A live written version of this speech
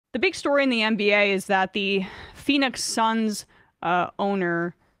The big story in the NBA is that the Phoenix Suns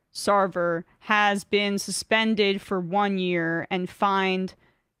owner, Sarver, has been suspended for 1 year and fined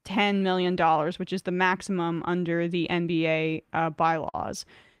 $10 million, which is the maximum under the NBA bylaws.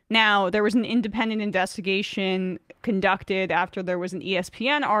 Now, there was an independent investigation conducted after there was an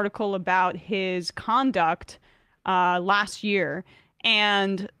ESPN article about his conduct last year,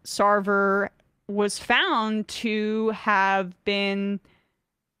 and Sarver was found to have been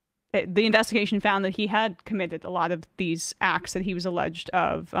the investigation found that he had committed a lot of these acts that he was alleged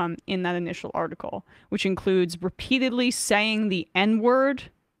of in that initial article, which includes repeatedly saying the N-word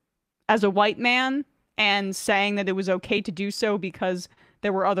as a white man and saying that it was okay to do so because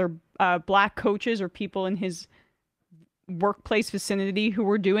there were other black coaches or people in his workplace vicinity who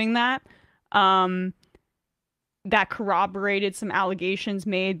were doing that. That corroborated some allegations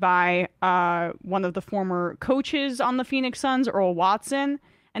made by one of the former coaches on the Phoenix Suns, Earl Watson.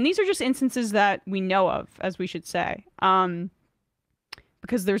 And these are just instances that we know of, as we should say,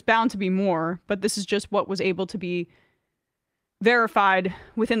 because there's bound to be more, but this is just what was able to be verified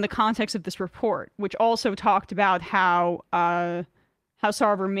within the context of this report, which also talked about how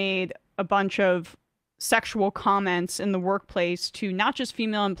Sarver made a bunch of sexual comments in the workplace to not just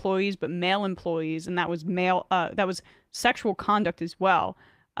female employees but male employees, and that was sexual conduct as well.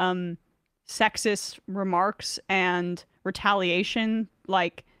 Sexist remarks and retaliation,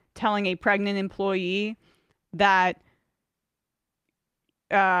 like telling a pregnant employee that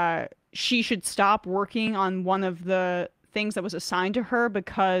she should stop working on one of the things that was assigned to her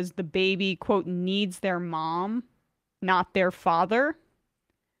because the baby, quote, needs their mom, not their father.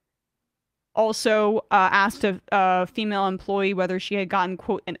 Also asked a female employee whether she had gotten,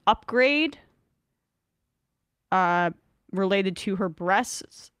 quote, an upgrade related to her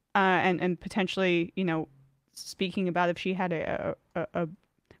breasts, and potentially, speaking about if she had her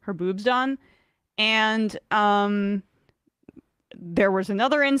boobs done. And there was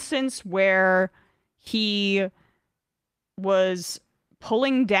another instance where he was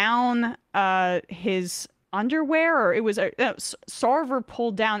pulling down his underwear, or it was Sarver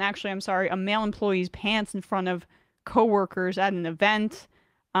pulled down, actually, I'm sorry, a male employee's pants in front of coworkers at an event.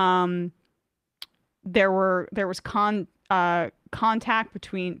 There was contact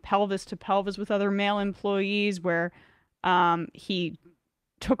between pelvis to pelvis with other male employees where he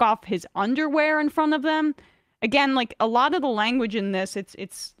took off his underwear in front of them. Again, like a lot of the language in this,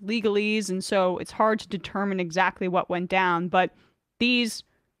 it's legalese, and so it's hard to determine exactly what went down. But these,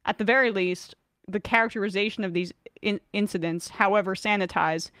 at the very least, the characterization of these incidents, however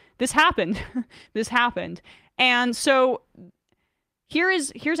sanitized, this happened. This happened. And so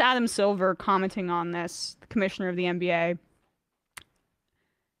here's Adam Silver commenting on this, the commissioner of the NBA.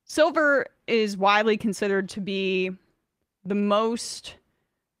 Silver is widely considered to be the most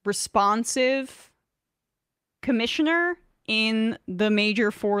responsive commissioner in the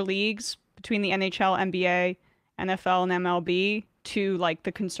major four leagues between the NHL, NBA, NFL, and MLB to like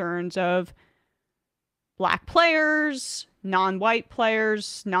the concerns of black players, non-white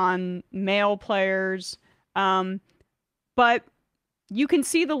players, non-male players. But you can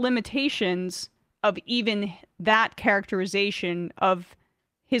see the limitations of even that characterization of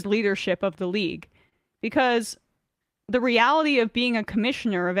his leadership of the league, because the reality of being a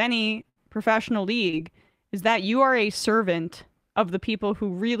commissioner of any professional league is that you are a servant of the people who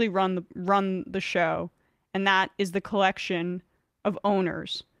really run the show, and that is the collection of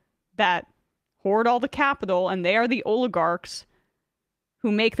owners that hoard all the capital, and they are the oligarchs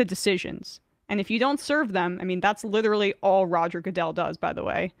who make the decisions. And if you don't serve them, I mean, that's literally all Roger Goodell does, by the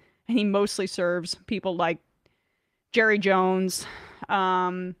way. And he mostly serves people like Jerry Jones,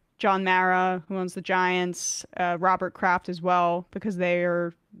 John Mara, who owns the Giants, Robert Kraft as well, because they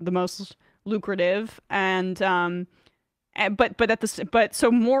are the most lucrative. And some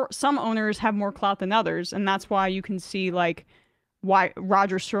owners have more clout than others, and that's why you can see like why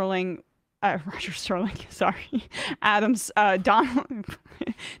Donald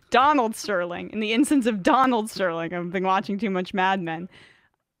Sterling, in the instance of Donald Sterling, I've been watching too much Mad Men.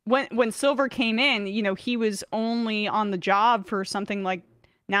 When Silver came in, he was only on the job for something like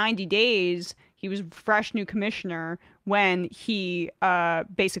 90 days. He was fresh new commissioner when he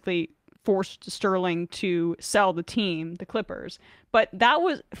basically forced Sterling to sell the team, the Clippers. But there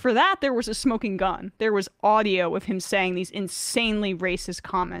was a smoking gun. There was audio of him saying these insanely racist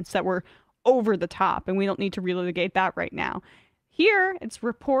comments that were over the top, and we don't need to relitigate that right now. Here, it's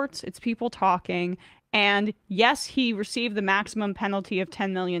reports, it's people talking, and yes, he received the maximum penalty of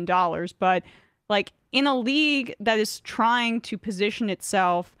 $10 million, but like in a league that is trying to position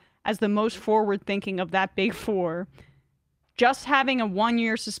itself as the most forward-thinking of that big four, just having a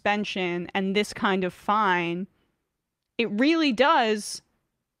 1-year suspension and this kind of fine, it really does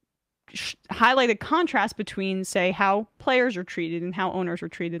highlight a contrast between, say, how players are treated and how owners are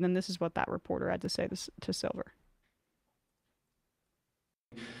treated. And this is what that reporter had to say to Silver.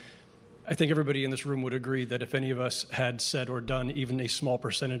 I think everybody in this room would agree that if any of us had said or done even a small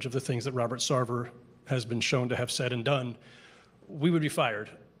percentage of the things that Robert Sarver has been shown to have said and done, we would be fired.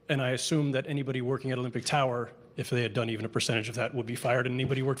 And I assume that anybody working at Olympic Tower, if they had done even a percentage of that, would be fired. And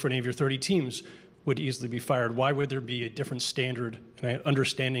anybody who worked for any of your 30 teams would easily be fired. Why would there be a different standard? And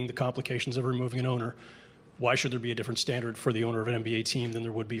understanding the complications of removing an owner, why should there be a different standard for the owner of an NBA team than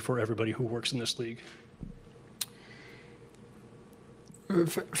there would be for everybody who works in this league?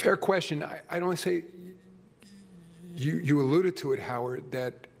 Fair question. I'd only say, you alluded to it, Howard,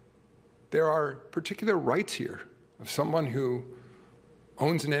 that there are particular rights here of someone who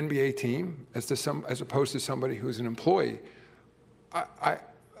owns an NBA team as opposed to somebody who's an employee.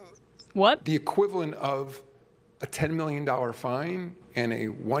 What? The equivalent of a $10 million fine and a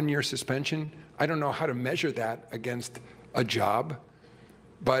 1-year suspension, I don't know how to measure that against a job,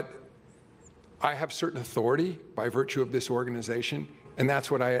 but I have certain authority by virtue of this organization, and that's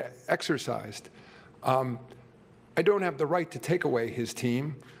what I exercised. I don't have the right to take away his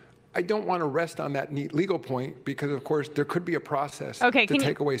team. I don't want to rest on that neat legal point because, of course, there could be a process to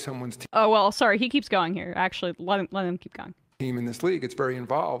take away someone's team. Oh, well, sorry, he keeps going here. Actually, let him keep going. Team in this league, it's very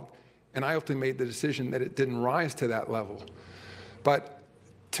involved, and I ultimately made the decision that it didn't rise to that level. But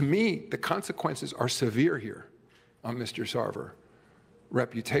to me, the consequences are severe here on Mr. Sarver.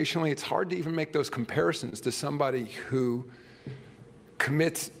 Reputationally, it's hard to even make those comparisons to somebody who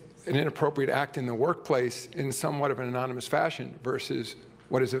commits an inappropriate act in the workplace in somewhat of an anonymous fashion versus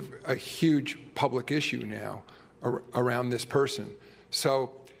what is a huge public issue now around this person.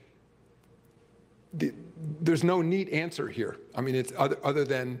 So there's no neat answer here. I mean, it's other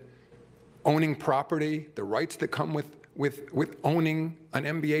than owning property, the rights that come with owning an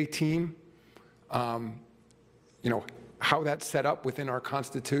NBA team, you know, how that's set up within our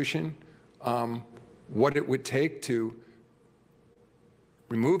Constitution, what it would take to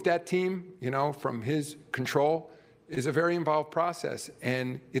remove that team, you know, from his control is a very involved process,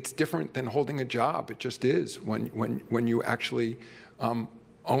 and it's different than holding a job. It just is when you actually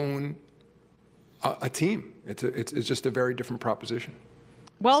own a team. It's just a very different proposition.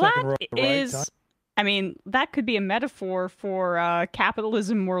 Well, that is, I mean, that could be a metaphor for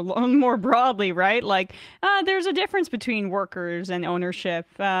capitalism more broadly, right? Like, there's a difference between workers and ownership.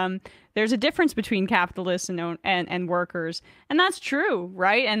 There's a difference between capitalists and workers, and that's true,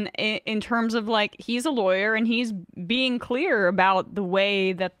 right? And in terms of, like, he's a lawyer and he's being clear about the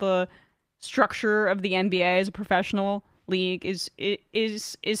way that the structure of the NBA as a professional league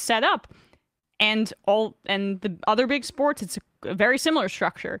is set up, and the other big sports, it's a very similar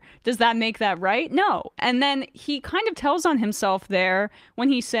structure. Does that make that right? No. And then he kind of tells on himself there when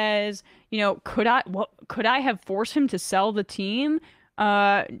he says, you know, could I have forced him to sell the team?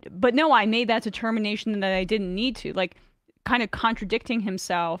 But no, I made that determination that I didn't need to, like, kind of contradicting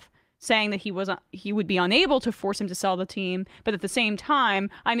himself, saying that he would be unable to force him to sell the team, but at the same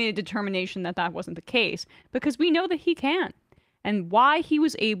time, I made a determination that that wasn't the case, because we know that he can. And why he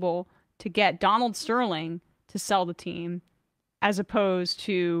was able to get Donald Sterling to sell the team, as opposed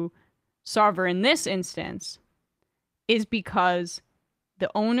to Sarver in this instance, is because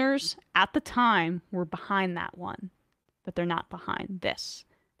the owners at the time were behind that one, but they're not behind this.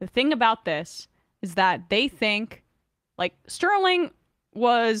 The thing about this is that they think, like, Sterling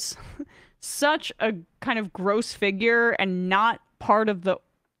was such a kind of gross figure and not part of the,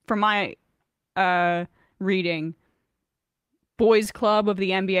 from my reading, boys club of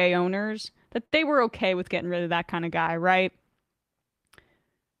the NBA owners, that they were okay with getting rid of that kind of guy, right?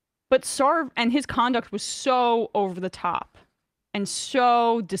 But Sarver and his conduct was so over the top and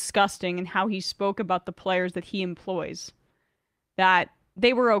so disgusting in how he spoke about the players that he employs that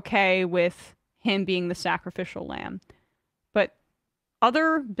they were okay with him being the sacrificial lamb. But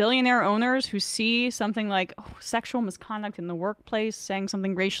other billionaire owners who see something like sexual misconduct in the workplace, saying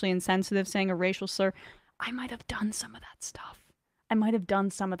something racially insensitive, saying a racial slur, I might have done some of that stuff.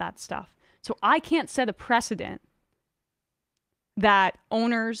 So I can't set a precedent that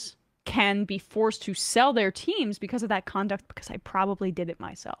owners can be forced to sell their teams because of that conduct, because I probably did it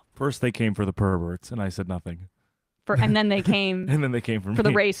myself. First they came for the perverts, and I said nothing. And then they came and then they came for the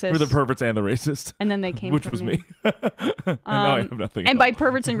racists. For the perverts and the racists. And then they came which for was me. And now I have nothing. And by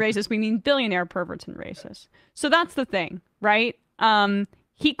perverts and racists, we mean billionaire perverts and racists. So that's the thing, right?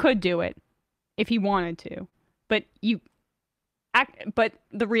 He could do it if he wanted to. But but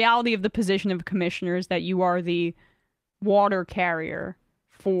the reality of the position of a commissioner is that you are the water carrier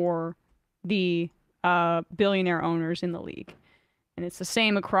for the billionaire owners in the league. And it's the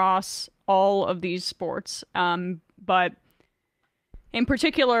same across all of these sports. But in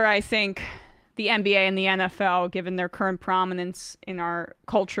particular, I think the NBA and the NFL, given their current prominence in our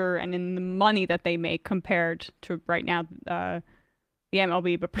culture and in the money that they make compared to right now the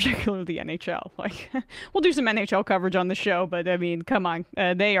MLB, but particularly the NHL. Like, we'll do some NHL coverage on the show, but I mean, come on,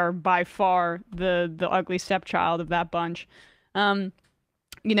 they are by far the ugly stepchild of that bunch. You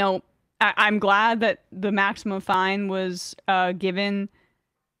know, I'm glad that the maximum fine was given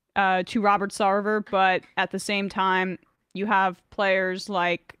to Robert Sarver, but at the same time, you have players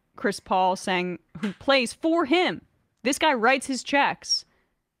like Chris Paul who plays for him. This guy writes his checks,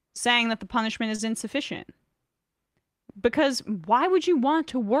 saying that the punishment is insufficient. Because why would you want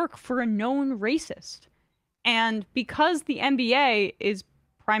to work for a known racist? And because the NBA is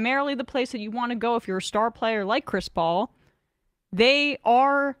primarily the place that you want to go if you're a star player like Chris Paul, they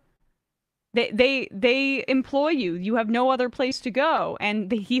employ you. You have no other place to go.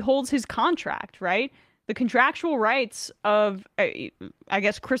 And he holds his contract, right? The contractual rights of, I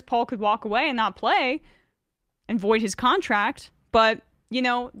guess Chris Paul could walk away and not play and void his contract, but you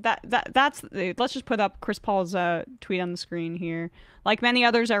know, that's let's just put up Chris Paul's tweet on the screen here. Like many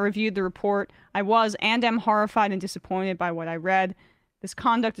others, I reviewed the report. I was and am horrified and disappointed by what I read. This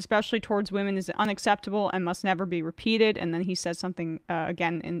conduct, especially towards women, is unacceptable and must never be repeated. And then he says something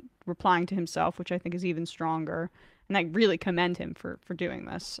again in replying to himself, which I think is even stronger. And I really commend him for doing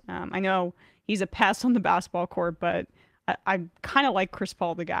this. I know he's a pest on the basketball court, but I kind of like Chris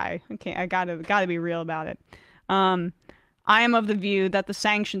Paul, the guy. Okay, I gotta be real about it. I am of the view that the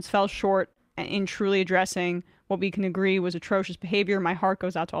sanctions fell short in truly addressing what we can agree was atrocious behavior. My heart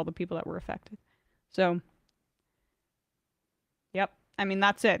goes out to all the people that were affected. So, yep. I mean,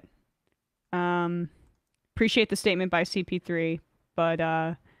 that's it. Appreciate the statement by CP3, but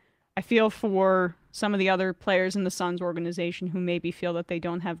I feel for some of the other players in the Suns organization who maybe feel that they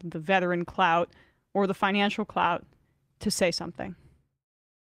don't have the veteran clout or the financial clout to say something.